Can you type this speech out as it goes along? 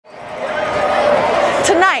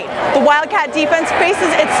Tonight, the Wildcat defense faces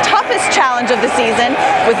its toughest challenge of the season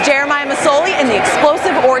with Jeremiah Masoli and the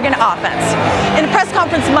explosive Oregon offense. In a press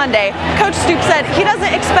conference Monday, Coach Stoops said he doesn't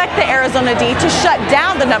expect the Arizona D to shut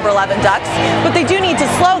down the number 11 Ducks, but they do need to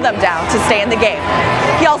slow them down to stay in the game.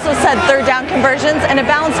 He also said third down conversions and a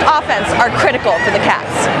balanced offense are critical for the Cats.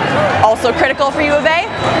 Also critical for U of A?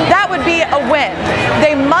 That would be a win.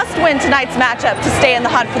 They must win tonight's matchup to stay in the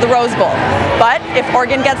hunt for the Rose Bowl. But if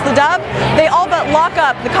Oregon gets the dub, they all but lock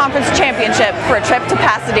up the conference championship for a trip to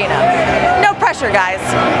Pasadena. No pressure, guys.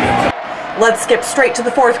 Let's skip straight to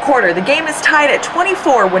the fourth quarter. The game is tied at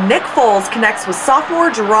 24 when Nick Foles connects with sophomore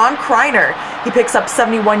Jerron Kreiner. He picks up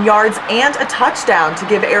 71 yards and a touchdown to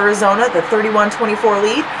give Arizona the 31-24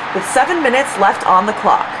 lead with 7 minutes left on the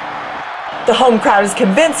clock. The home crowd is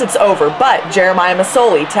convinced it's over, but Jeremiah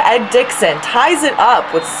Masoli to Ed Dixon ties it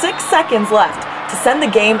up with 6 seconds left to send the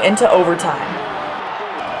game into overtime.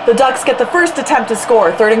 The Ducks get the first attempt to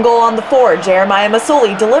score. Third and goal on the 4. Jeremiah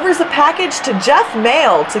Masoli delivers a package to Jeff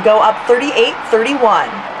Mail to go up 38-31.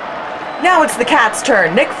 Now it's the Cats'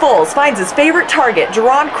 turn. Nick Foles finds his favorite target,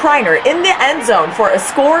 Jerron Kreiner, in the end zone for a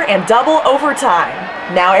score and double overtime.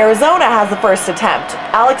 Now Arizona has the first attempt.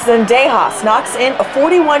 Alex Zendejas knocks in a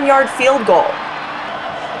 41-yard field goal.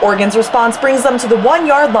 Oregon's response brings them to the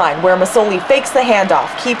 1-yard line where Masoli fakes the handoff,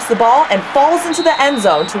 keeps the ball, and falls into the end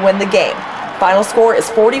zone to win the game. Final score is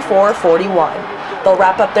 44-41. They'll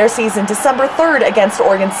wrap up their season December 3rd against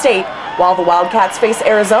Oregon State, while the Wildcats face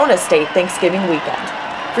Arizona State Thanksgiving weekend.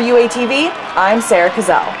 For UATV, I'm Sarah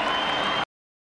Kezele.